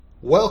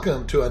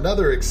Welcome to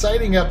another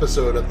exciting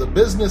episode of the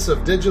Business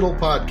of Digital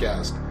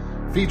podcast,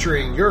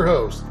 featuring your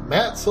hosts,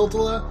 Matt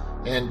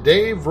Siltala and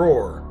Dave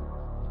Rohr.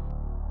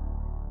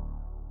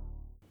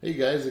 Hey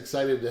guys,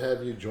 excited to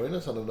have you join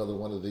us on another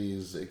one of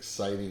these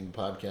exciting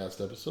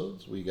podcast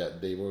episodes. We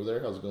got Dave over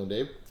there. How's it going,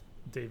 Dave?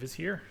 Dave is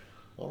here.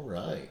 All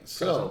right.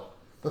 So,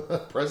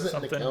 present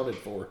and accounted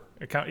for.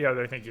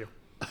 Yeah, thank you.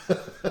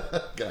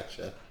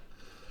 Gotcha.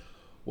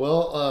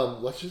 Well,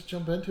 let's just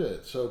jump into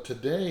it. So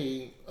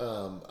today,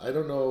 I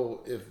don't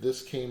know if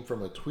this came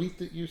from a tweet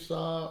that you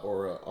saw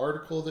or an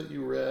article that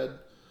you read,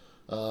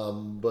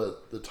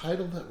 but the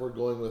title that we're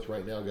going with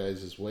right now,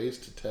 guys, is Ways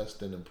to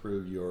Test and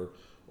Improve Your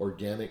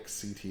Organic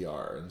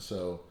CTR. And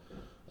so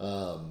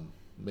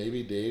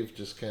maybe Dave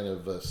just kind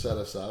of set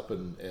us up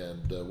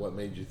and what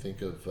made you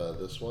think of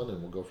this one,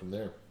 and we'll go from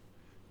there.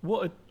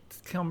 Well,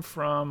 it's come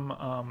from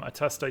a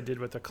test I did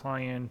with a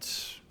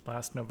client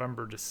last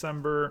November,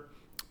 December.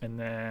 And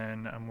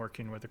then I'm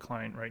working with a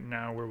client right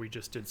now where we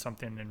just did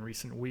something in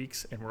recent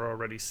weeks, and we're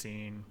already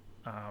seeing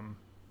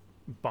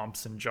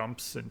bumps and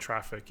jumps in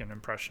traffic and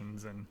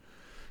impressions and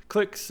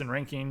clicks and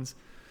rankings.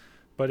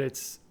 But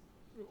it's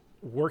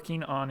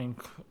working on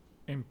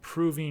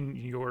improving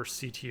your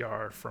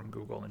CTR from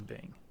Google and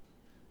Bing.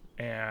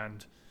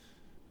 And,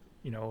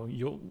 you know,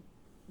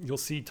 you'll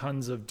see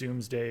tons of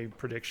doomsday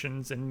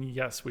predictions, and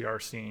yes, we are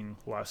seeing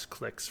less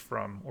clicks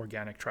from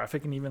organic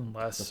traffic and even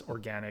less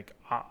organic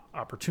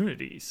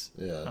opportunities.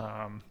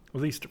 Yeah. At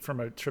least from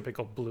a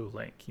typical blue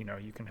link. You know,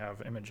 you can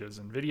have images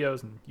and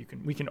videos, and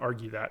we can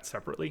argue that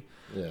separately.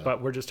 Yeah.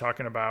 But we're just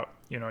talking about,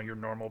 you know, your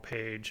normal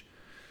page,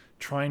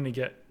 trying to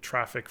get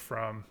traffic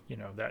from, you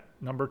know, that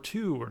number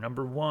 2 or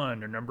number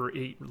 1 or number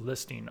 8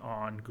 listing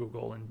on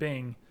Google and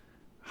Bing.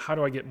 How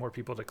do I get more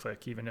people to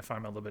click, even if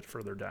I'm a little bit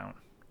further down?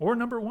 Or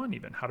number 1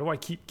 even. How do I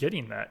keep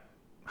getting that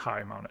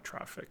high amount of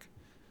traffic?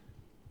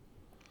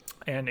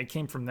 And it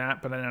came from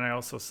that, but then I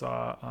also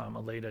saw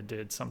Aleda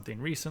did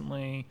something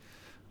recently.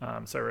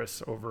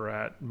 Cyrus over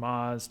at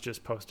Moz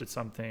just posted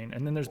something.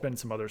 And then there's been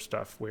some other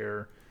stuff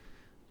where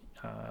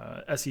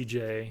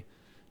SEJ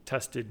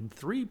tested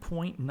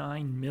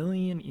 3.9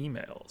 million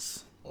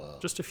emails. Wow.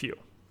 Just a few.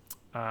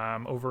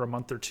 Over a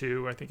month or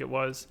two, I think it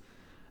was.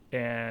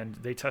 And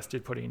they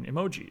tested putting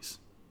emojis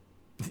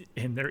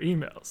in their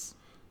emails.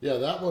 Yeah,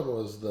 that one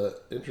was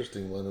the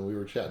interesting one, and we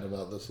were chatting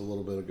about this a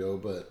little bit ago,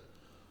 but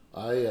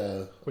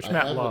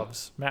Matt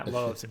loves. Matt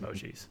loves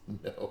emojis.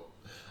 No,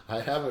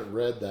 I haven't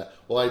read that.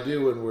 Well, I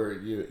do when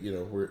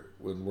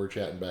we're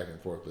chatting back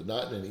and forth, but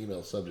not in an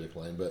email subject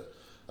line. But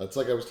it's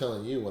like I was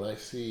telling you, when I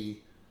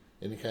see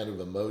any kind of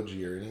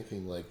emoji or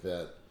anything like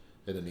that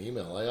in an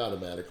email, I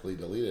automatically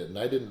delete it. And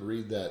I didn't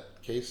read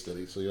that case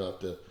study, so you'll have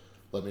to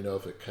let me know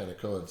if it kind of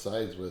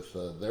coincides with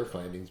their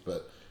findings.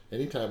 But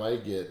anytime I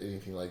get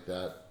anything like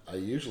that, I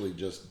usually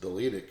just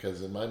delete it,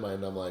 because in my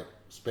mind I'm like,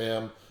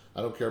 spam,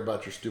 I don't care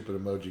about your stupid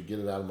emoji, get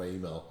it out of my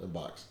email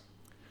inbox.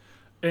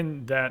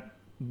 And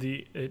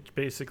it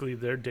basically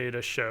their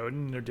data showed,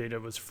 and their data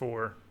was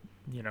for,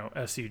 you know,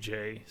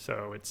 SEJ,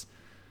 so it's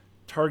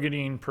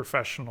targeting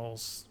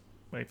professionals,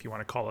 if you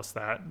want to call us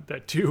that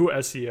do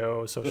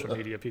SEO, social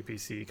media,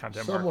 PPC,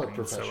 content somewhat marketing,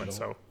 professional. so and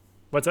so.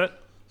 What's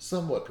that?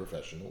 Somewhat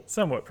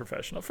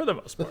professional For the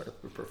most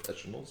part.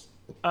 Professionals.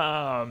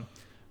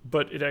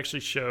 But it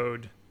actually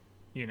showed,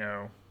 you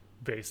know,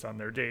 based on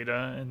their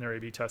data and their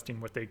A/B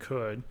testing, what they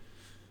could,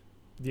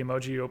 the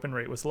emoji open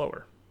rate was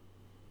lower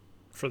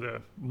for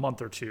the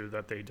month or two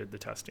that they did the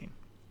testing.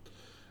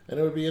 And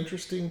it would be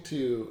interesting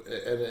to,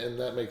 and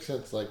that makes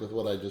sense, like with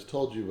what I just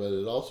told you, but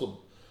it also,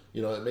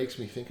 you know, it makes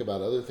me think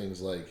about other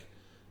things, like,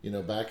 you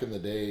know, back in the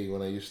day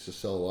when I used to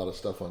sell a lot of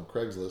stuff on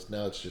Craigslist,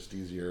 now it's just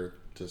easier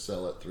to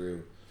sell it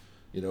through,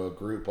 you know, a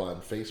group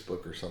on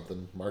Facebook or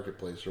something,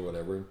 Marketplace or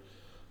whatever.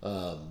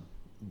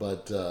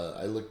 But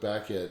I look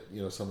back at, you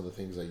know, some of the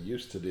things I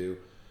used to do.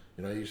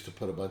 You know, I used to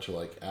put a bunch of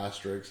like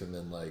asterisks and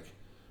then like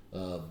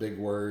big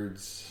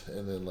words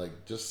and then like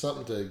just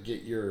something to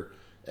get your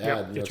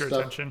ad, get your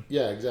attention.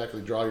 Yeah,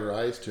 exactly. Draw your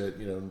eyes to it.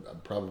 You know,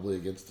 probably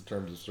against the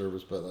terms of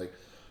service, but like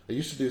I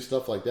used to do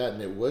stuff like that,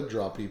 and it would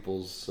draw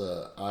people's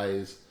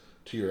eyes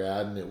to your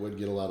ad, and it would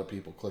get a lot of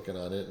people clicking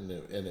on it,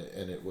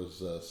 and it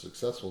was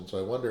successful. And so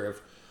I wonder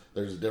if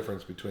there's a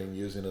difference between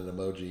using an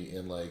emoji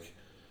in like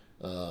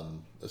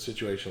a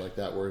situation like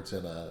that where it's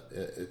in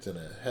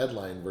a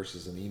headline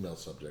versus an email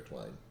subject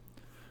line.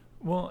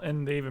 Well,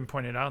 and they even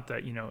pointed out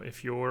that, you know,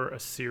 if you're a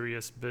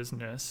serious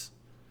business,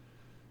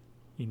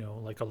 you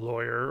know, like a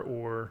lawyer,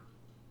 or,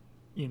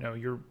 you know,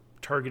 you're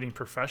targeting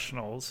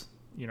professionals,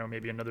 you know,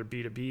 maybe another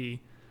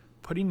B2B,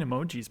 putting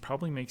emojis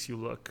probably makes you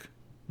look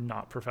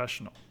not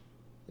professional.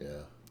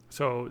 Yeah.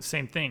 So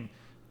same thing,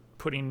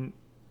 putting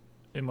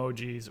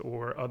emojis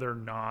or other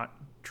not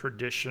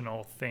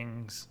traditional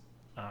things,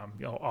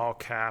 you know, all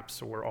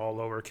caps or all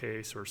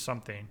lowercase or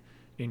something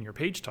in your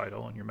page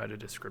title and your meta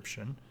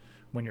description,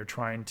 when you're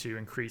trying to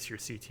increase your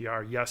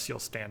CTR, yes, you'll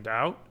stand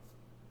out,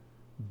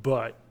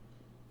 but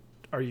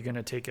are you going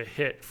to take a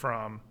hit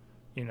from,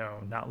 you know,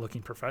 not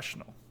looking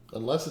professional?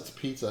 unless it's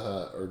Pizza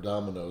Hut or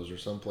Domino's or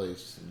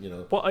someplace,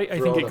 Well, I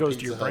think throwing it a goes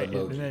to your Pizza Hut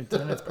brand, and emoji.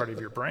 then it's part of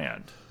your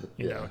brand.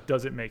 Yeah.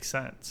 Does it make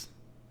sense?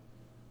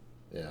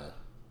 Yeah,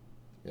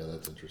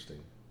 that's interesting.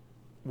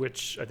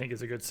 Which I think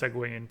is a good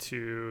segue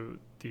into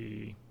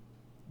the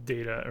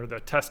data or the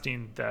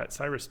testing that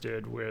Cyrus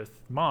did with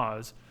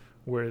Moz,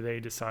 where they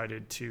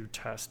decided to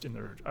test in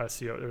their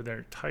SEO or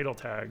their title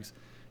tags,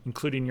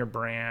 including your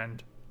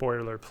brand,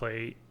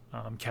 boilerplate,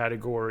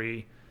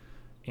 category,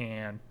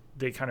 and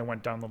they kind of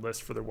went down the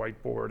list for their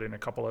whiteboard and a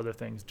couple other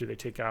things. Do they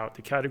take out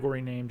the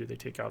category name? Do they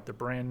take out the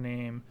brand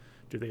name?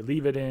 Do they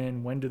leave it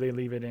in? When do they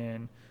leave it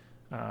in?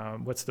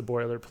 What's the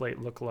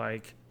boilerplate look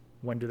like?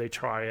 When do they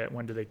try it?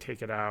 When do they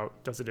take it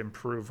out? Does it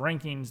improve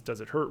rankings?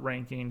 Does it hurt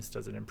rankings?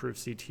 Does it improve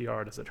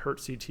CTR? Does it hurt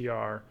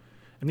CTR?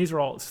 And these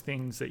are all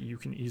things that you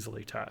can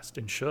easily test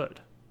and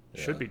should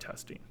be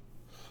testing.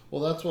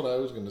 Well, that's what I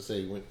was going to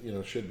say. When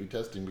should be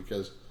testing,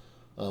 because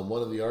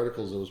one of the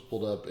articles that was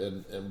pulled up,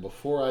 and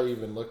before I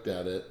even looked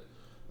at it,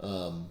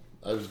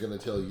 I was going to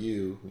tell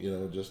you,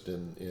 just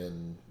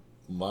in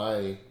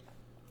my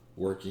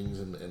workings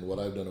and what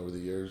I've done over the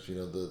years,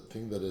 the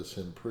thing that has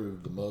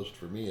improved the most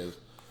for me is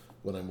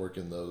when I'm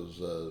working those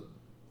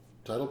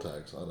title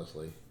tags,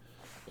 honestly.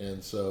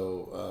 And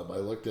so I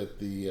looked at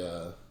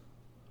the,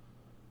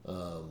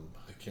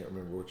 I can't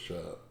remember which,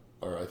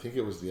 or I think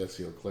it was the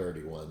SEO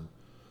Clarity one,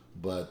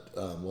 but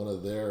one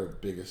of their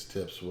biggest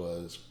tips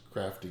was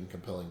crafting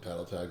compelling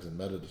title tags and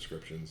meta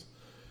descriptions.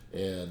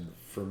 And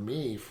for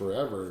me,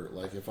 forever,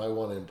 like if I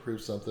want to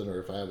improve something, or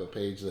if I have a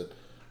page that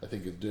I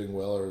think is doing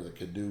well or that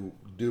could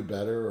do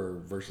better, or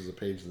versus a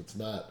page that's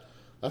not,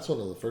 that's one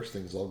of the first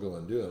things I'll go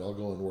and do. And I'll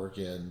go and work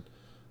in,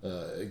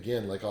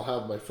 again, like I'll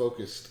have my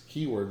focused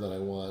keyword that I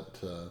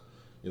want,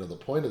 the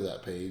point of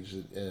that page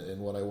and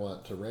what I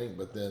want to rank,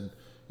 but then,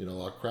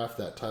 I'll craft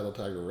that title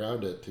tag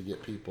around it to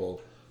get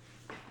people,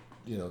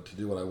 to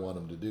do what I want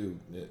them to do,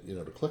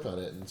 to click on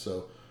it. And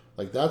so,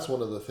 like, that's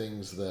one of the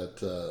things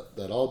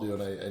that I'll do.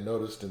 And I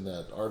noticed in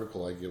that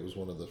article, like, it was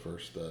one of the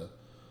first,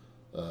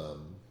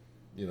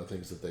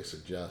 things that they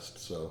suggest.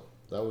 So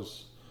that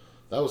was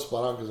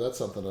spot on, because that's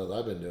something that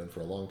I've been doing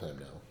for a long time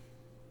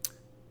now.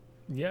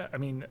 Yeah, I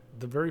mean,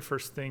 the very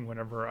first thing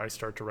whenever I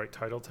start to write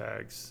title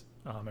tags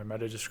and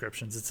meta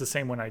descriptions, it's the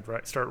same when I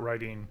start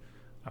writing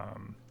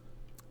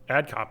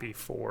ad copy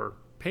for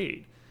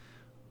paid.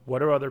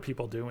 What are other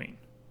people doing?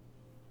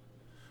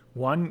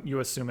 One, you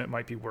assume it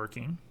might be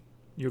working.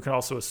 You can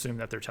also assume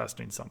that they're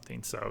testing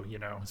something. So,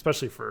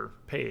 especially for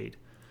paid.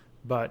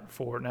 But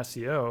for an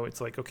SEO,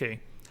 it's like, okay,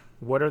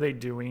 what are they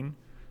doing?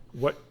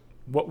 What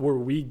were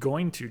we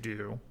going to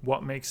do?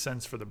 What makes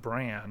sense for the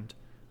brand?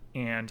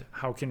 And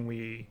how can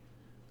we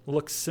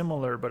look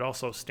similar but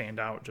also stand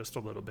out just a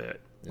little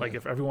bit? Yeah. Like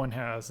if everyone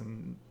has,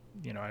 and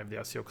I have the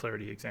SEO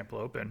Clarity example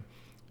open,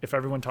 if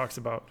everyone talks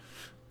about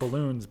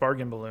balloons,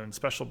 bargain balloons,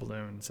 special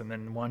balloons, and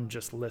then one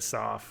just lists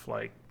off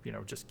like,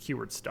 just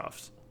keyword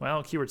stuffs.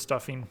 Well, keyword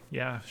stuffing,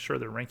 yeah, sure,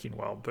 they're ranking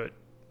well, but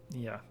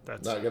yeah,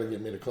 that's not going to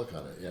get me to click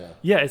on it. Yeah.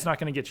 Yeah, it's not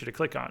going to get you to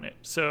click on it.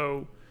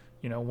 So,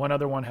 one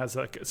other one has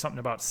like something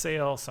about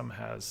sale, some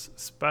has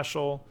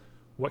special.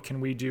 What can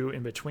we do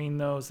in between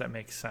those that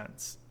makes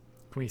sense?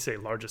 Can we say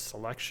largest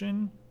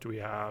selection? Do we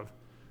have,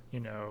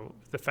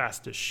 the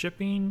fastest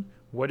shipping?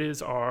 What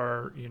is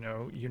our,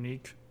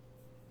 unique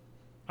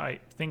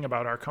thing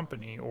about our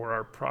company or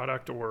our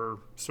product or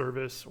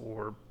service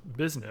or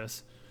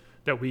business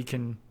that we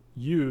can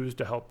use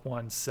to help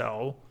one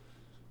sell,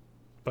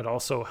 but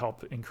also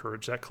help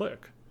encourage that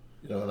click?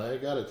 And I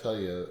got to tell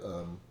you,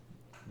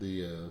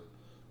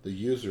 the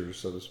users,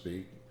 so to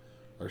speak,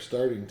 are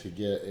starting to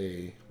get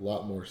a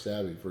lot more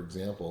savvy. For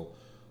example,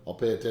 I'll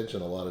pay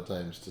attention a lot of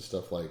times to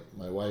stuff like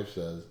my wife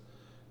says,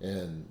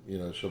 and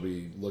she'll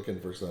be looking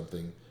for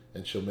something,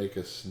 and she'll make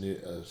a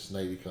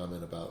snidey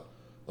comment about,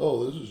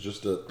 oh, this is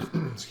just a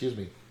excuse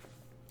me,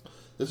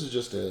 this is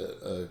just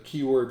a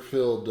keyword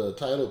filled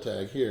title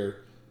tag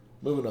here.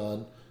 Moving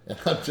on. And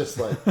I'm just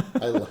like,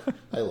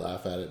 I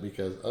laugh at it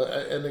because,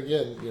 and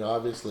again,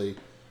 obviously,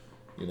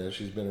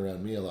 she's been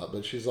around me a lot,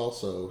 but she's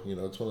also,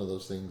 it's one of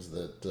those things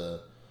that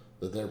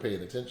that they're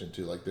paying attention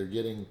to. Like they're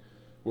getting,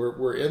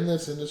 we're in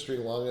this industry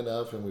long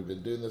enough, and we've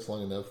been doing this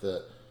long enough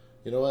that,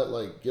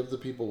 like give the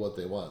people what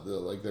they want.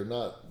 They're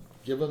not,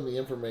 give them the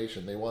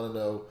information they want to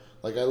know.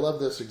 Like I love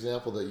this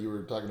example that you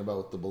were talking about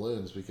with the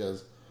balloons,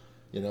 because,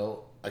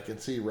 I can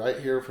see right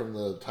here from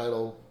the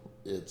title,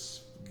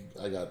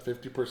 I got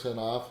 50%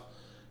 off,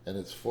 and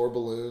it's 4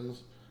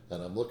 balloons,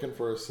 and I'm looking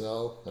for a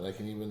sell, and I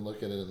can even look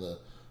at it in the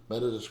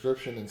meta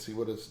description and see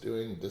what it's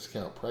doing,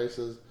 discount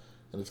prices,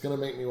 and it's going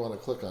to make me want to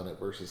click on it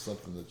versus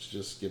something that's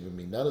just giving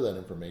me none of that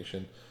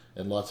information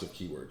and lots of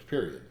keywords,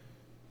 period.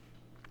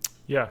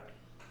 Yeah.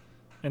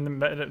 And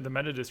the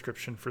meta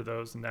description for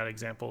those in that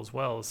example as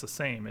well is the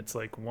same. It's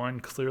like one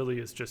clearly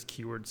is just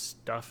keyword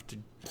stuffed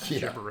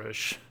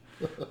gibberish.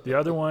 The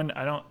other one,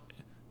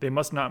 they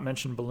must not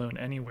mention balloon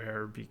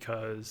anywhere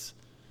because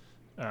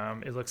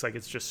it looks like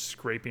it's just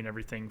scraping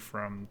everything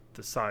from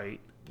the site.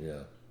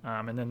 Yeah.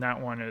 And then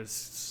that one is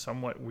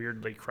somewhat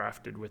weirdly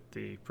crafted with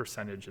the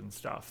percentage and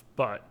stuff.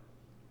 But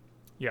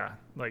yeah,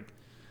 like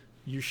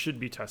you should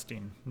be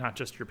testing not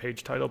just your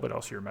page title, but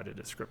also your meta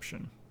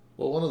description.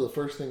 Well, one of the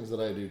first things that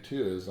I do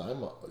too is and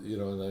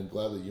I'm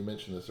glad that you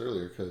mentioned this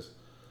earlier because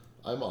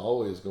I'm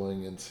always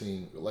going and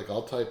seeing, like,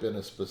 I'll type in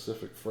a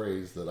specific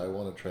phrase that I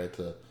want to try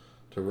to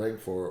rank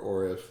for,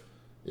 or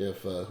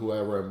if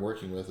whoever I'm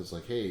working with is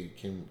like, hey,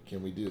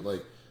 can we do,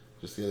 like,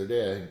 just the other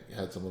day I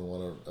had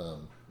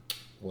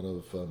one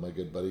of my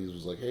good buddies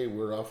was like, hey,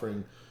 we're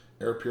offering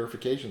air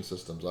purification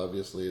systems.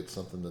 Obviously, it's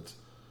something that's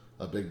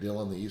a big deal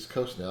on the East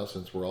Coast now,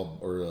 since we're all,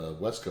 or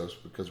West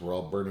Coast, because we're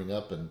all burning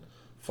up and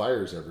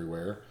fires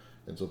everywhere,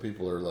 and so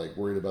people are like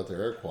worried about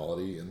their air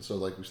quality, and so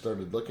like we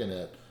started looking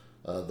at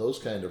those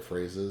kind of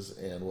phrases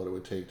and what it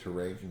would take to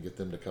rank and get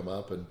them to come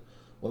up. And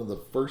one of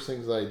the first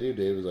things I do,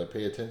 Dave, is I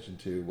pay attention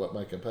to what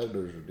my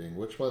competitors are doing,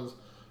 which ones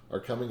are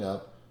coming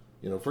up.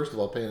 First of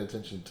all, paying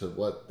attention to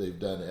what they've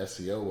done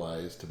SEO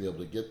wise to be able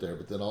to get there,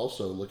 but then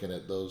also looking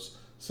at those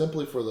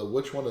simply for the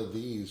which one of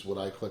these would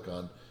I click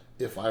on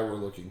if I were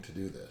looking to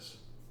do this,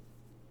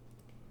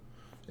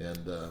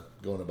 and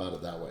going about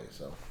it that way.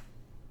 So,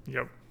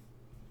 Yep.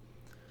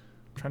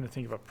 I'm trying to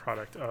think of a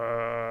product.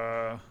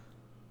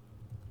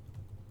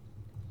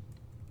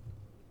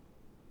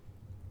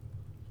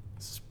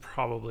 This is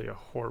probably a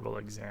horrible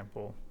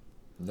example.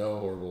 no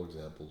horrible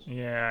examples.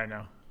 Yeah, I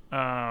know.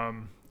 I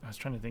was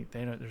trying to think.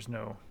 There's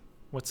no.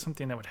 What's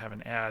something that would have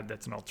an ad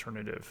that's an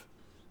alternative?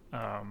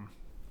 I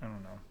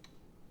don't know.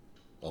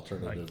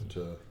 Alternative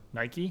to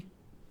Nike?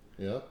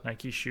 yeah.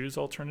 Nike shoes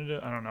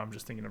alternative? I don't know. I'm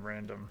just thinking of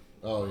random.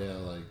 Oh yeah,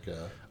 like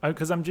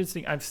Because I'm just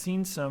thinking. I've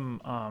seen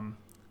some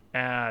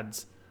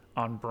ads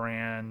on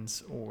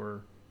brands,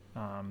 or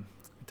I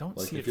don't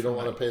like see if it. you don't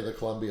want to pay the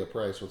Columbia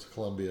price, what's a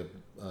Columbia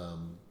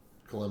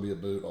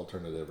boot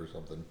alternative or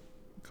something?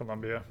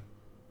 Columbia.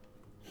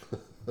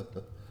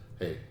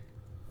 Hey,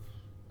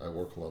 I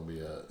wore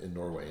Columbia in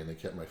Norway and they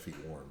kept my feet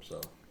warm.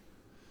 So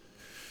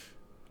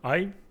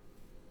I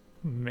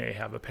may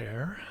have a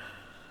pair.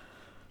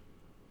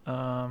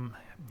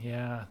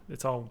 Yeah,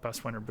 it's all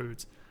best winter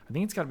boots. I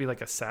think it's got to be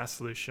like a SaaS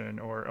solution,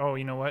 or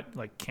you know what,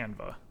 like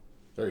Canva.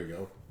 there you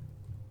go.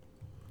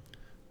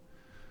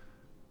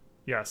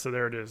 Yeah, so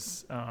there it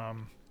is.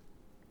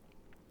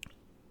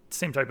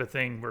 Same type of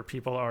thing where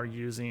people are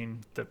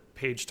using the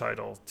page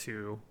title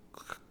to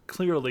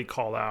clearly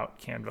call out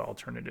Canva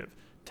alternative.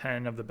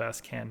 10 of the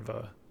best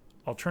Canva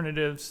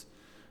alternatives.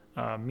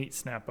 Meet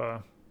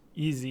Snappa,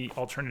 easy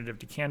alternative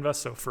to Canva.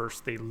 So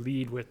first they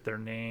lead with their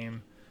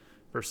name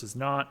versus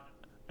not.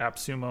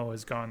 AppSumo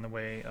has gone the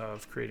way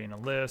of creating a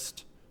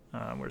list.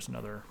 Where's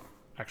another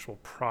actual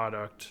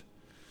product?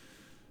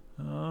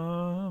 Most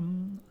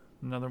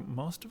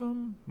of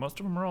them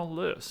are all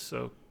lists.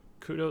 So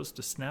kudos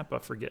to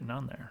Snappa for getting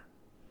on there.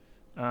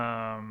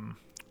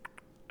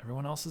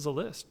 Everyone else is a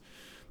list.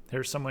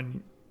 There's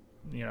someone,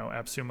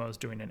 AppSumo is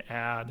doing an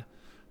ad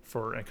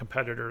for a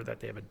competitor that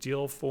they have a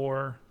deal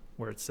for,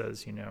 where it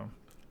says,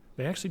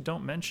 they actually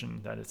don't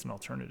mention that it's an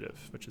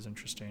alternative, which is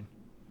interesting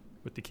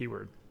with the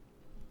keyword.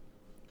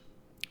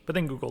 But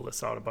then Google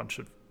lists out a bunch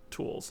of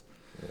tools.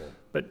 Yeah.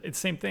 But it's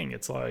the same thing.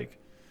 It's like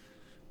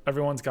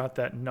everyone's got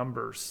that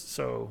numbers.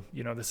 So,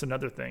 this is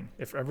another thing.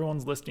 If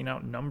everyone's listing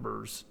out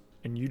numbers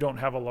and you don't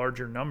have a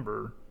larger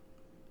number,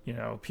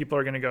 people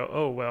are going to go,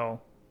 oh,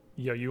 well,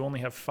 you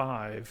only have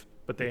 5,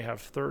 but they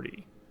have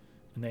 30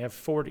 and they have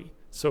 40.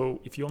 So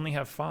if you only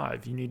have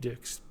 5, you need to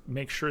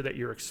make sure that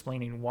you're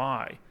explaining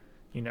why,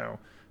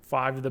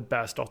 5 of the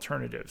best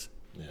alternatives.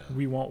 Yeah.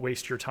 We won't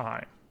waste your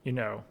time,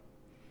 Well,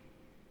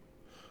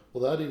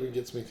 that even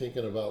gets me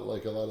thinking about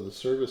like a lot of the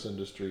service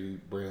industry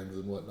brands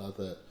and whatnot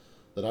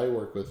that I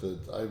work with.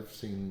 I've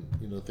seen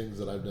things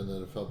that I've done that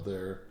have helped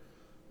their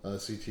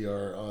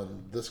CTR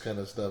on this kind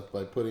of stuff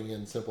by putting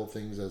in simple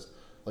things as,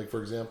 like,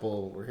 for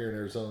example, we're here in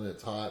Arizona,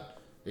 it's hot,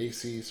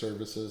 AC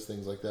services,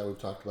 things like that. We've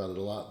talked about it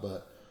a lot,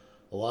 but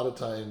a lot of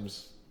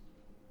times,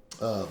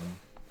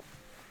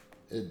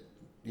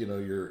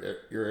 your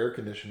air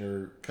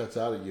conditioner cuts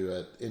out at you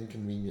at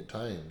inconvenient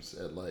times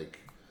at like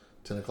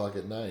 10 o'clock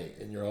at night,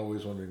 and you're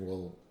always wondering,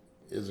 well,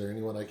 is there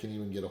anyone I can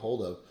even get a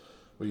hold of?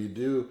 Well, you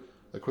do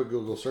a quick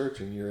Google search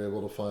and you're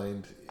able to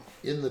find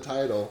in the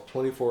title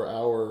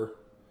 24-hour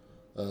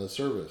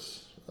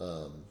service,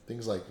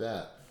 things like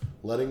that,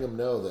 letting them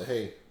know that,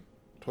 hey,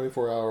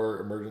 24-hour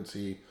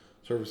emergency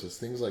services,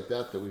 things like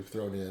that we've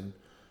thrown in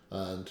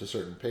to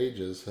certain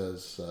pages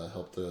has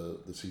helped the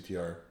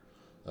CTR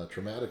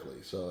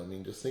dramatically. So, I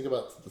mean, just think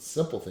about the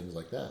simple things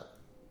like that.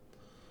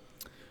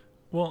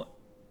 Well,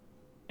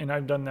 and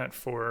I've done that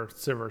for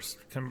service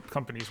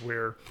companies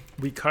where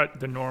we cut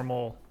the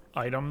normal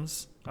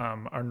items,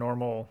 the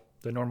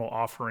normal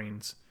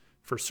offerings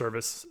for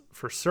service.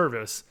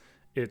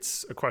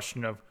 It's a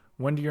question of,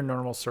 when do your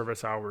normal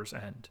service hours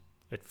end?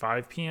 At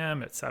 5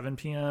 p.m., at 7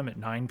 p.m., at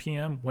 9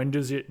 p.m.? When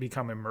does it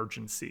become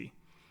emergency?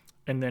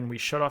 And then we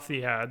shut off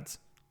the ads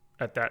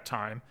at that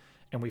time,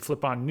 and we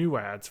flip on new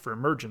ads for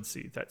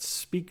emergency that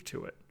speak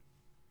to it.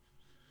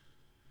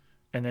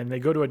 And then they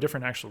go to a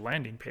different actual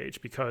landing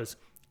page because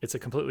it's a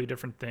completely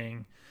different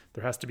thing.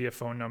 There has to be a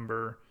phone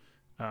number.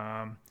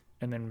 And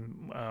And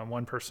then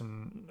one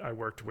person I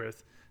worked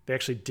with, they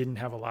actually didn't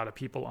have a lot of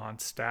people on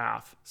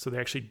staff. So they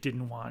actually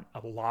didn't want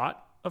a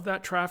lot of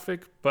that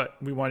traffic,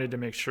 but we wanted to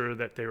make sure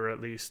that they were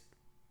at least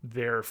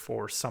there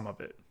for some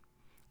of it.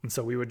 And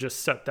so we would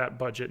just set that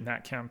budget and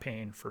that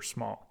campaign for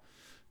small.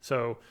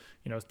 So,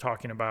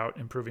 talking about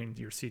improving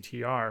your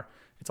CTR,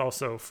 it's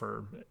also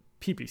for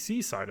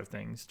PPC side of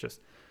things, just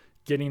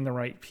getting the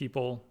right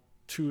people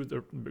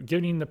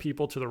getting the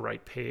people to the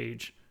right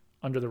page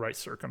under the right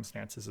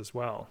circumstances as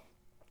well.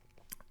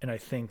 And I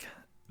think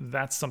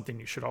that's something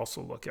you should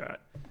also look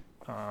at.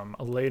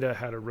 Aleda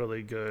had a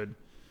really good,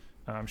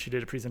 she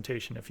did a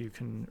presentation. If you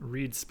can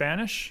read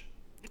Spanish,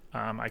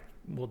 I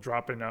will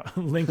drop in a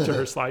link to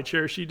her slide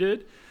share she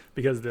did,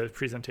 because the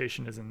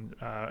presentation is in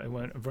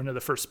one of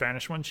the first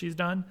Spanish ones she's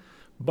done.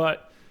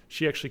 But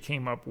she actually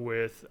came up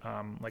with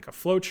like a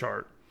flow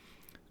chart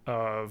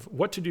of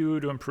what to do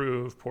to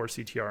improve poor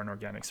CTR and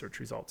organic search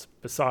results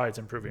besides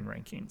improving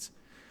rankings.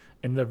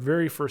 And the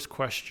very first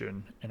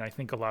question, and I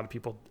think a lot of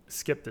people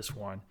skip this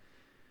one,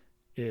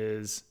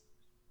 is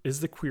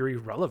the query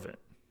relevant?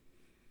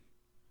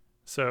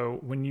 So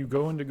when you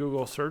go into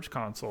Google Search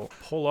Console,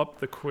 pull up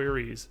the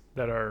queries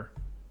that are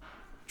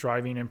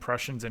driving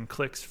impressions and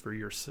clicks for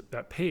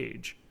that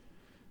page.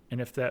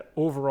 And if that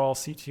overall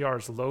CTR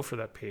is low for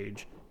that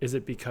page, is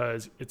it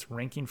because it's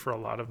ranking for a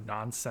lot of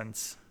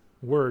nonsense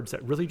words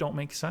that really don't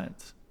make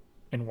sense?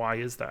 And why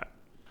is that?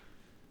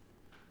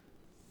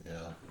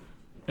 Yeah.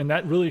 And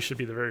that really should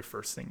be the very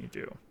first thing you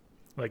do.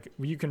 Like,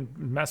 you can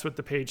mess with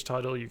the page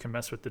title, you can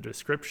mess with the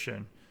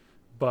description,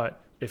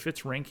 but if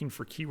it's ranking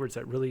for keywords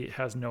that really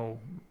has no,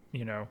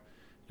 and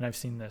I've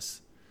seen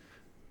this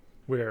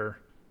where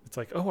it's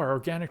like, oh, our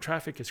organic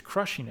traffic is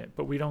crushing it,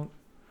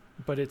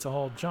 but it's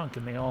all junk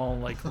and they all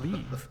like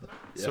leave.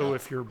 Yeah. So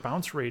if your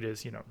bounce rate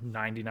is,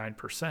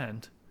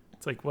 99%,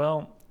 it's like,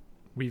 well,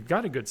 we've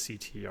got a good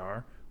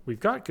CTR, we've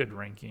got good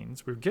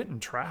rankings, we're getting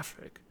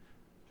traffic,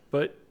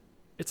 but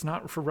it's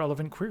not for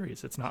relevant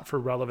queries. It's not for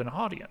relevant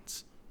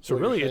audience. So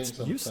really it's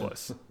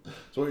useless.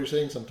 So what you're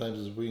saying sometimes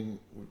is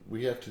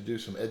we have to do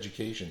some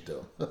education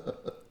to them.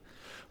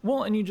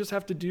 Well, and you just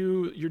have to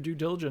do your due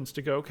diligence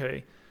to go,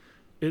 okay,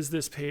 is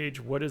this page,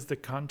 what is the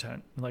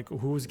content? Like,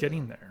 who's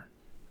getting there?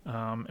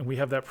 And we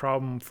have that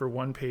problem for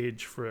one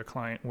page for a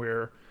client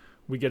where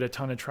we get a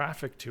ton of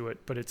traffic to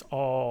it, but it's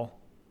all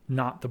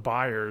not the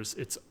buyers,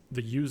 it's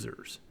the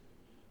users.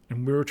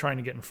 And we were trying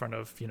to get in front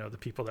of, the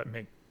people that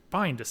make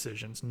buying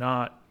decisions,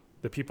 not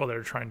the people that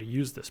are trying to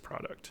use this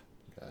product.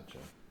 Gotcha.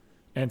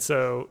 And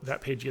so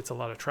that page gets a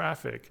lot of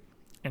traffic.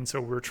 And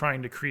so we're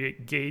trying to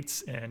create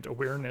gates and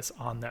awareness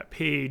on that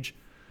page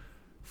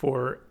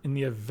for, in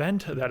the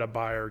event that a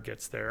buyer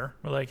gets there,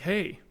 we're like,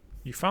 hey,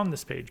 you found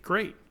this page,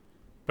 great.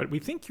 But we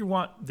think you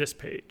want this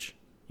page.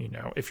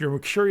 If you're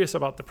curious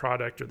about the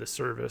product or the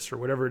service or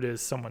whatever it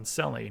is someone's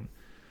selling,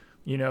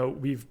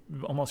 we've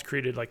almost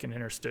created like an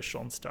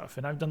interstitial and stuff.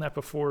 And I've done that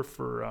before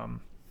for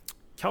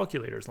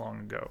calculators long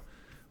ago.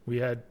 We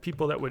had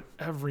people that would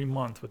every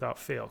month without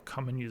fail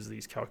come and use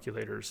these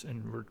calculators,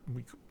 and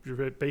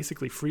we're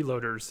basically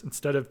freeloaders.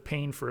 Instead of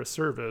paying for a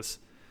service,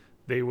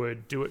 they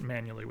would do it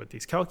manually with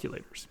these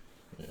calculators.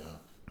 Yeah.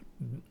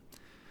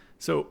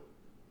 So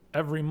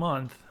every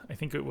month, I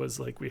think it was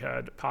like we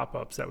had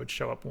pop-ups that would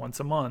show up once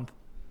a month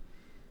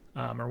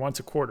or once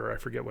a quarter. I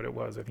forget what it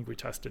was. I think we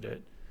tested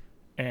it.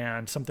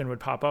 And something would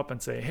pop up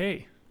and say,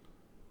 hey,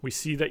 we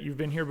see that you've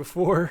been here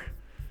before.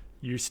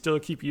 You still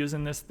keep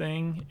using this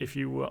thing. If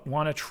you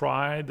want to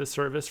try the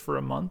service for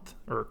a month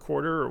or a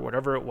quarter or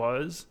whatever it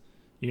was,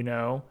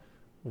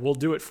 we'll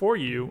do it for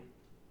you,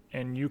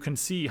 and you can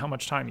see how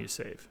much time you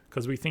save,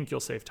 because we think you'll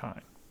save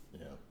time.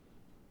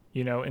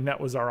 Yeah. And that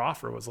was our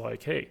offer, was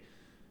like, hey,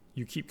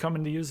 you keep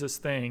coming to use this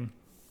thing.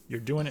 You're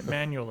doing it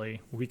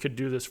manually. We could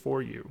do this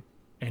for you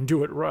and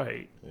do it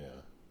right. Yeah.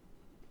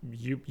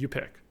 You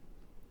pick.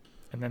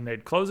 And then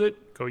they'd close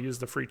it, go use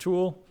the free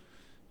tool.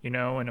 In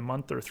a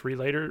month or 3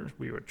 later,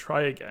 we would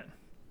try again.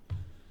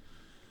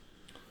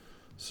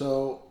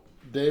 So,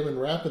 Damon,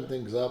 wrapping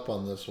things up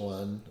on this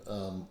one,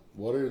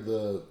 what are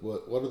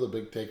the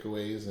big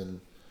takeaways,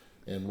 and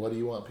what do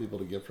you want people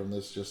to get from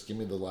this? Just give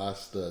me the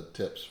last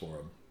tips for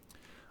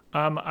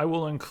them. I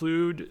will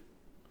include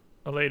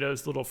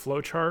Aleda's little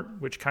flow chart,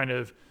 which kind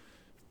of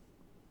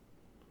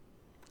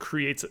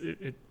creates,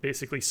 it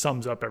basically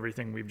sums up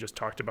everything we've just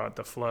talked about.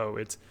 The flow.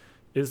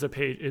 Is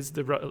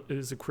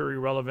the query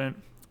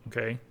relevant?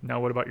 Okay,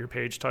 now what about your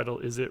page title?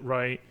 Is it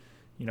right?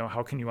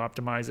 How can you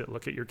optimize it?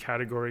 Look at your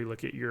category,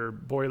 look at your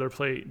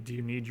boilerplate. Do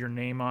you need your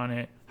name on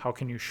it? How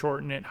can you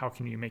shorten it? How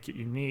can you make it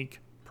unique?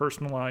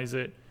 Personalize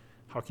it?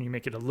 How can you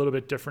make it a little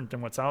bit different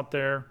than what's out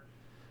there?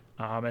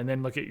 And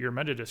then look at your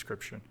meta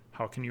description.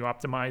 How can you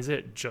optimize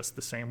it just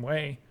the same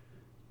way?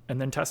 And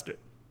then test it.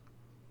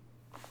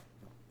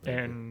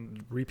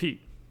 And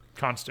repeat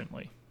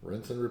constantly.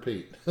 Rinse and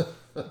repeat.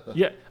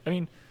 Yeah, I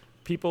mean,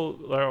 people,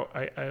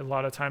 a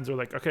lot of times they're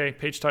like, okay,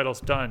 page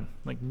title's done.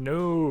 Like,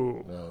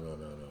 no,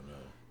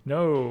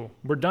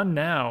 we're done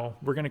now.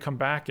 We're going to come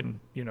back in,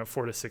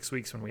 4 to 6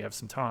 weeks when we have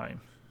some time,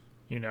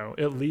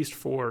 at least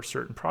for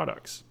certain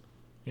products.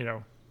 You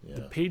know, Yeah.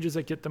 the pages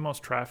that get the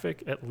most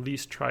traffic, at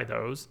least try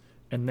those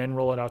and then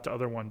roll it out to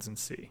other ones and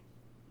see.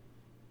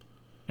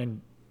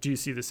 And do you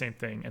see the same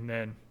thing? And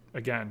then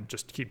again,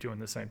 just keep doing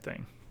the same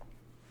thing.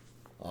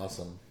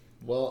 Awesome.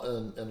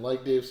 Well, and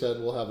like Dave said,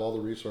 we'll have all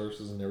the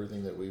resources and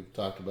everything that we've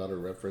talked about or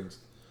referenced.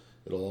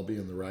 It'll all be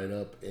in the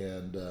write-up.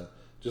 And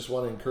just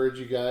want to encourage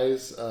you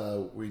guys.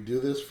 We do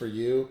this for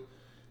you,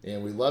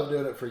 and we love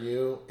doing it for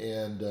you.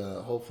 And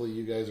hopefully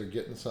you guys are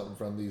getting something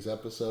from these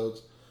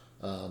episodes.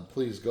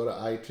 Please go to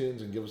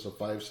iTunes and give us a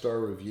 5-star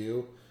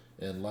review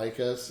and like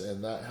us,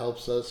 and that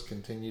helps us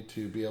continue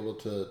to be able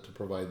to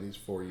provide these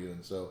for you.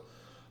 And so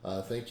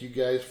thank you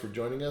guys for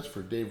joining us.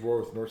 For Dave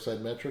Rohr with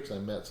Northside Metrics,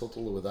 I'm Matt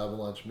Siltala with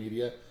Avalanche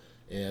Media,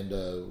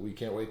 and we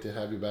can't wait to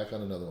have you back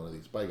on another one of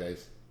these. Bye,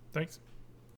 guys. Thanks.